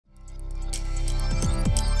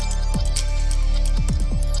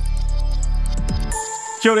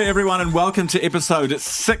Kia ora everyone and welcome to episode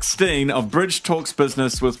 16 of Bridge Talks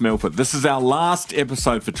Business with Milford. This is our last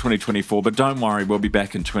episode for 2024, but don't worry, we'll be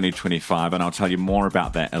back in 2025 and I'll tell you more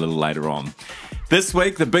about that a little later on. This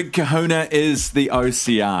week, the big kahuna is the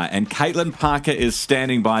OCR and Caitlin Parker is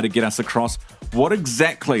standing by to get us across what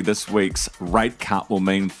exactly this week's rate cut will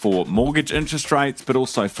mean for mortgage interest rates, but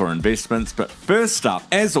also for investments. But first up,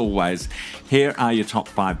 as always, here are your top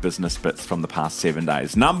 5 business bits from the past 7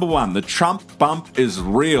 days. Number 1, the Trump bump is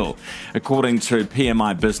real, according to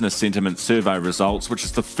PMI Business Sentiment Survey results, which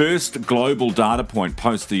is the first global data point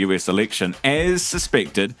post the US election. As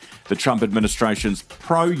suspected, the Trump administration's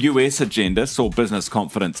pro-US agenda saw business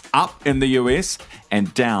confidence up in the US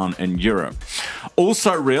and down in Europe.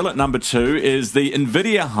 Also real at number 2 is the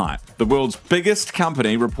Nvidia hype. The world's biggest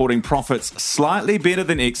company reporting profits slightly better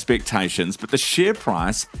than expectations, but the share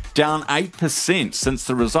price down 8% since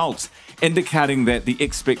the results, indicating that the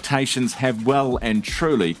expectations have well and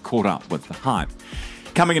truly caught up with the hype.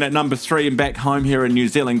 Coming in at number 3 and back home here in New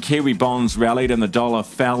Zealand, Kiwi bonds rallied and the dollar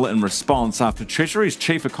fell in response after Treasury's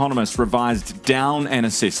chief economist revised down an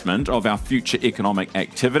assessment of our future economic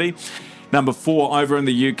activity. Number 4, over in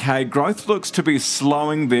the UK, growth looks to be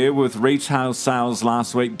slowing there with retail sales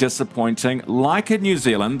last week disappointing. Like in New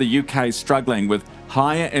Zealand, the UK struggling with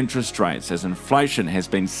higher interest rates as inflation has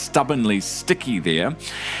been stubbornly sticky there.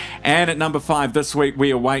 And at number 5 this week,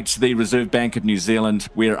 we await the Reserve Bank of New Zealand,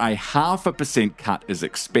 where a 0.5% cut is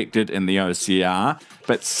expected in the OCR,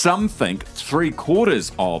 but some think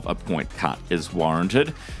 3/4 of a point cut is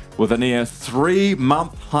warranted, with a near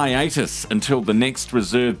 3-month hiatus until the next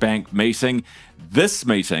Reserve Bank meeting. This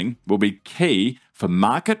meeting will be key for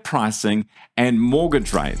market pricing and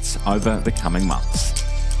mortgage rates over the coming months.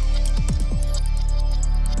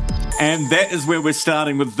 And that is where we're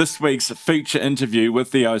starting with this week's feature interview with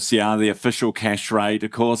the OCR, the official cash rate. Of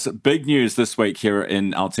course, big news this week here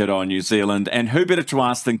in Aotearoa, New Zealand. And who better to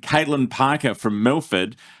ask than Caitlin Parker from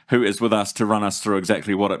Milford, who is with us to run us through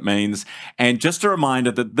exactly what it means. And just a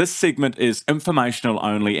reminder that this segment is informational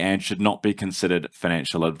only and should not be considered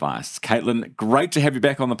financial advice. Caitlin, great to have you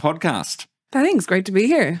back on the podcast. Thanks, great to be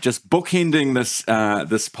here. Just bookending this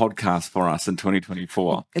podcast for us in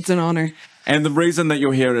 2024. It's an honour. And the reason that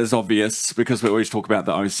you're here is obvious because we always talk about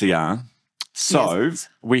the OCR. So yes.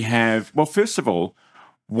 We have, well, first of all,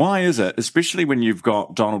 why is it, especially when you've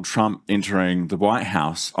got Donald Trump entering the White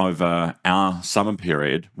House over our summer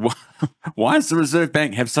period, why does the Reserve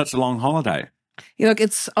Bank have such a long holiday? Yeah, look,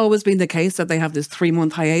 it's always been the case that they have this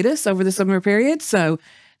 3-month hiatus over the summer period. So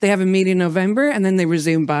they have a meeting in November and then they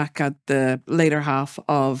resume back at the later half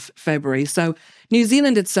of February. So New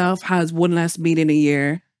Zealand itself has one less meeting a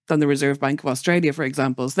year than the Reserve Bank of Australia, for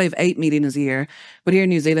example. So they have 8 meetings a year, but here in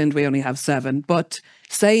New Zealand, we only have 7. But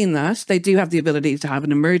saying that, they do have the ability to have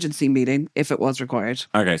an emergency meeting if it was required.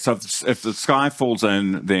 Okay, so if the sky falls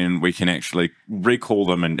in, then we can actually recall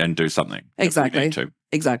them and do something. Exactly. If we need to.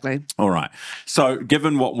 Exactly. All right. So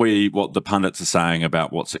given what the pundits are saying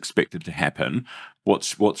about what's expected to happen,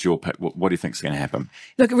 what's your pick? What do you think is going to happen?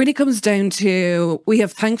 Look, it really comes down to, we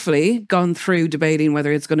have thankfully gone through debating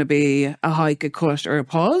whether it's going to be a hike, a cut or a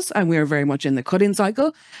pause, and we are very much in the cutting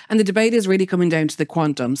cycle. And the debate is really coming down to the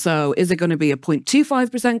quantum. So is it going to be a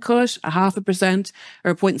 0.25% cut, a 0.5%,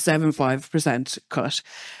 or a 0.75% cut?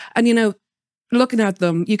 And, you know, looking at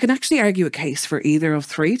them, you can actually argue a case for either of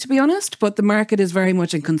 3, to be honest, but the market is very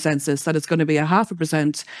much in consensus that it's going to be a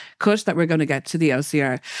 0.5% cut that we're going to get to the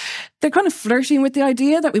OCR. They're kind of flirting with the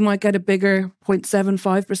idea that we might get a bigger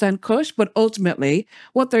 0.75% cut, but ultimately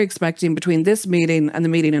what they're expecting between this meeting and the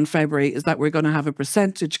meeting in February is that we're going to have a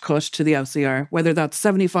percentage cut to the OCR, whether that's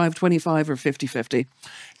 75-25 or 50-50.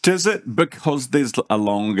 Does it, because there's a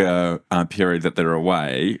longer period that they're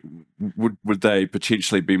away, would they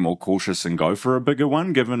potentially be more cautious and go for a bigger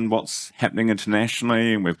one, given what's happening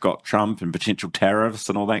internationally and we've got Trump and potential tariffs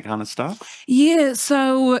and all that kind of stuff? Yeah,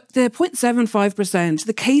 so the 0.75%,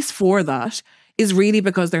 the case for that is really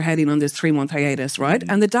because they're heading on this 3-month hiatus, right?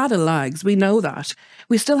 And the data lags, we know that.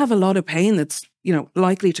 We still have a lot of pain that's, you know,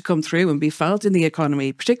 likely to come through and be felt in the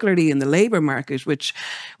economy, particularly in the labour market, which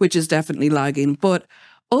is definitely lagging. But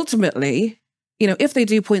ultimately, you know, if they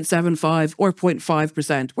do 0.75 or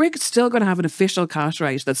 0.5%, we're still going to have an official cash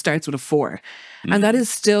rate that starts with a 4. And that is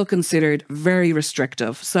still considered very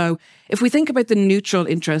restrictive. So if we think about the neutral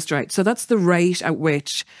interest rate, so that's the rate at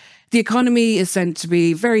which the economy is said to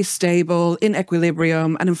be very stable, in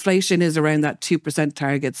equilibrium, and inflation is around that 2%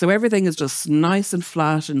 target. So everything is just nice and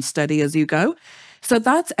flat and steady as you go. So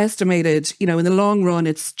that's estimated, you know, in the long run,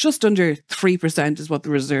 it's just under 3% is what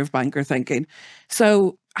the Reserve Bank are thinking.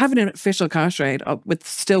 So having an official cash rate with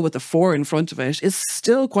the 4 in front of it is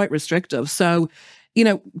still quite restrictive. So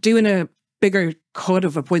doing a bigger cut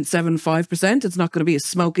of a 0.75%, it's not going to be a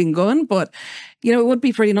smoking gun, but it would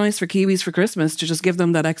be pretty nice for Kiwis for Christmas to just give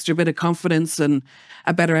them that extra bit of confidence and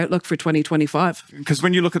a better outlook for 2025. Because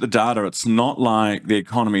when you look at the data, it's not like the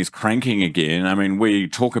economy is cranking again. I mean, we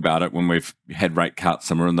talk about it when we've had rate cuts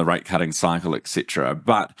and we're in the rate cutting cycle, etc.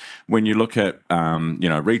 But when you look at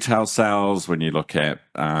retail sales, when you look at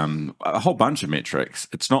a whole bunch of metrics,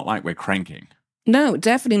 it's not like we're cranking. No,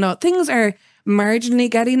 definitely not. Things are marginally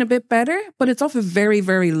getting a bit better, but it's off a very,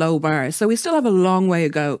 very low bar. So we still have a long way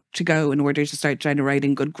to go in order to start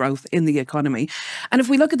generating good growth in the economy. And if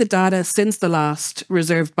we look at the data since the last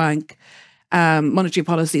Reserve Bank monetary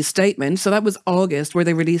policy statement, so that was August, where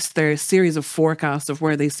they released their series of forecasts of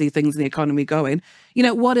where they see things in the economy going,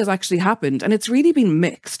 what has actually happened. And it's really been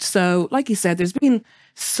mixed. So like you said, there's been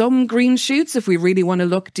some green shoots if we really want to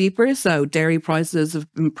look deeper. So dairy prices have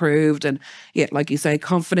improved, and like you say,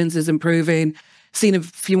 confidence is improving. Seen a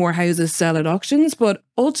few more houses sell at auctions, but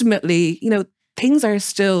ultimately, things are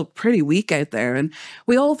still pretty weak out there. And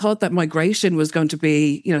we all thought that migration was going to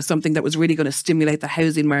be, something that was really going to stimulate the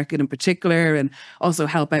housing market in particular and also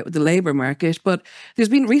help out with the labour market. But there's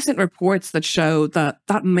been recent reports that show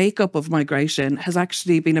that makeup of migration has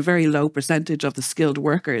actually been a very low percentage of the skilled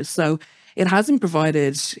workers. So it hasn't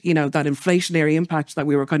provided, that inflationary impact that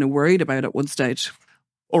we were kind of worried about at one stage.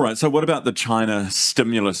 All right, so what about the China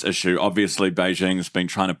stimulus issue? Obviously, Beijing's been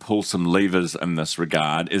trying to pull some levers in this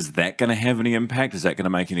regard. Is that going to have any impact? Is that going to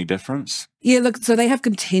make any difference? Yeah, look, so they have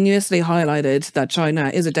continuously highlighted that China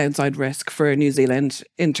is a downside risk for New Zealand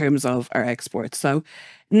in terms of our exports. So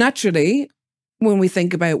naturally, when we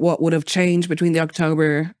think about what would have changed between the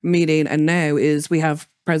October meeting and now is we have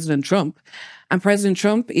President Trump. And President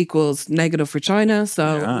Trump equals negative for China,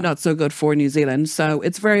 so not so good for New Zealand. So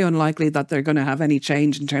it's very unlikely that they're going to have any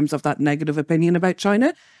change in terms of that negative opinion about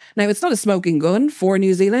China. Now, it's not a smoking gun for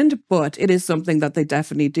New Zealand, but it is something that they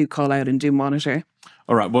definitely do call out and do monitor.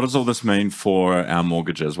 All right, what does all this mean for our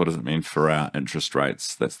mortgages? What does it mean for our interest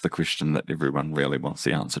rates? That's the question that everyone really wants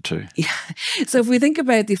the answer to. Yeah. So if we think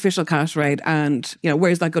about the official cash rate and,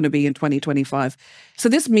 where's that going to be in 2025? So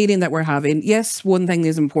this meeting that we're having, yes, one thing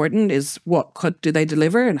is important is what cut do they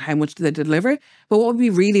deliver and how much do they deliver? But what we'll be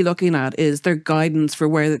really looking at is their guidance for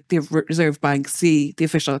where the Reserve Bank see the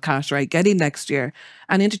official cash rate getting next year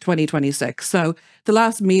and into 2026. So the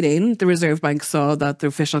last meeting, the Reserve Bank saw that the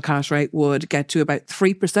official cash rate would get to about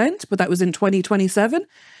 3%, but that was in 2027.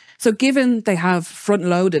 So given they have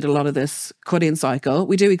front-loaded a lot of this cutting cycle,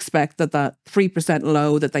 we do expect that 3%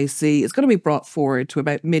 low that they see is going to be brought forward to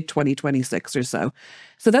about mid-2026 or so.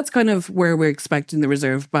 So that's kind of where we're expecting the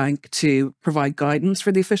Reserve Bank to provide guidance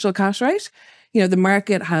for the official cash rate. The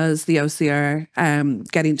market has the OCR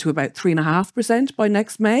getting to about 3.5% by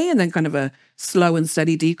next May, and then kind of a slow and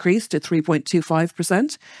steady decrease to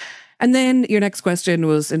 3.25%. And then your next question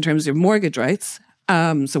was in terms of mortgage rates.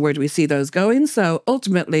 So where do we see those going? So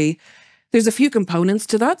ultimately, there's a few components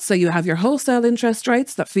to that. So you have your wholesale interest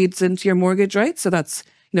rates that feeds into your mortgage rate. So that's,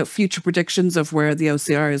 future predictions of where the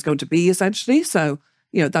OCR is going to be essentially. So,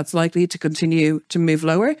 that's likely to continue to move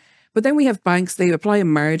lower. But then we have banks, they apply a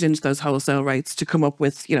margin to those wholesale rates to come up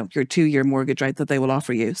with, your 2-year mortgage rate that they will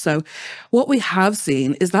offer you. So what we have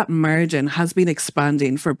seen is that margin has been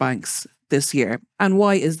expanding for banks this year. And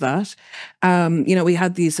why is that? We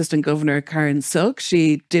had the Assistant Governor, Karen Silk.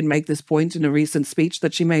 She did make this point in a recent speech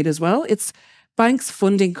that she made as well. It's banks'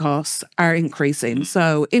 funding costs are increasing.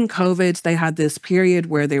 So in COVID, they had this period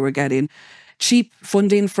where they were getting cheap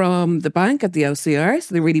funding from the bank at the OCR.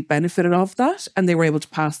 So they really benefited off that. And they were able to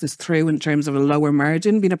pass this through in terms of a lower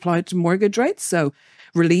margin being applied to mortgage rates. So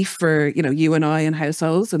relief for, you and I and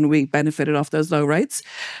households, and we benefited off those low rates.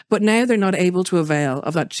 But now they're not able to avail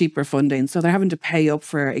of that cheaper funding. So they're having to pay up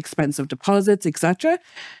for expensive deposits, etc.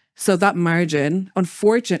 So that margin,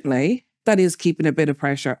 unfortunately, that is keeping a bit of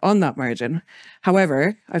pressure on that margin.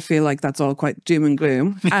 However, I feel like that's all quite doom and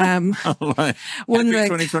gloom. Happy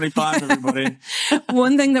 2025, everybody.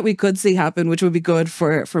 One thing that we could see happen, which would be good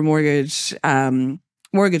for mortgage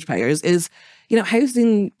payers, is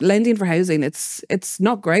housing lending for housing. It's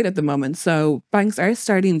not great at the moment. So banks are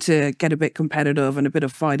starting to get a bit competitive and a bit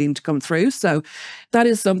of fighting to come through. So that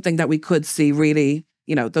is something that we could see really,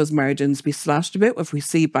 those margins be slashed a bit if we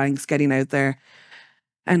see banks getting out there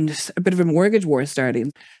and a bit of a mortgage war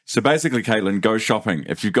starting. So basically, Caitlin, go shopping.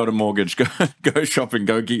 If you've got a mortgage, go shopping,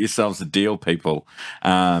 go get yourselves a deal, people.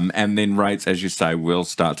 And then rates, as you say, will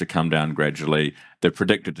start to come down gradually. They're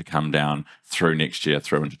predicted to come down through next year,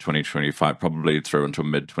 through into 2025, probably through until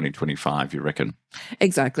mid-2025, you reckon?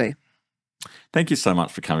 Exactly. Thank you so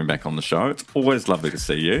much for coming back on the show. It's always lovely to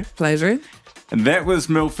see you. Pleasure. And that was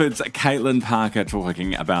Milford's Caitlin Parker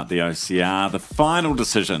talking about the OCR, the final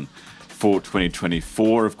decision for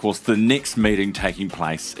 2024. Of course, the next meeting taking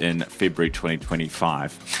place in February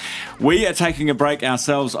 2025. We are taking a break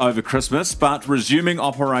ourselves over Christmas, but resuming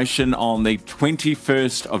operation on the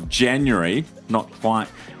 21st of January. Not quite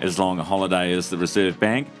as long a holiday as the Reserve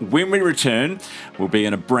Bank. When we return, we'll be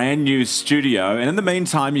in a brand new studio. And in the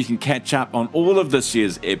meantime, you can catch up on all of this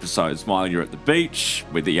year's episodes while you're at the beach,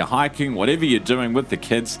 whether you're hiking, whatever you're doing with the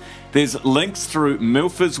kids. There's links through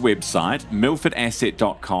Milford's website,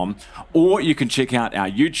 milfordasset.com, or you can check out our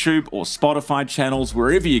YouTube or Spotify channels,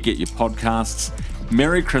 wherever you get your podcasts.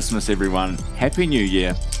 Merry Christmas, everyone. Happy New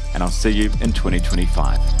Year, and I'll see you in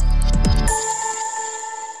 2025.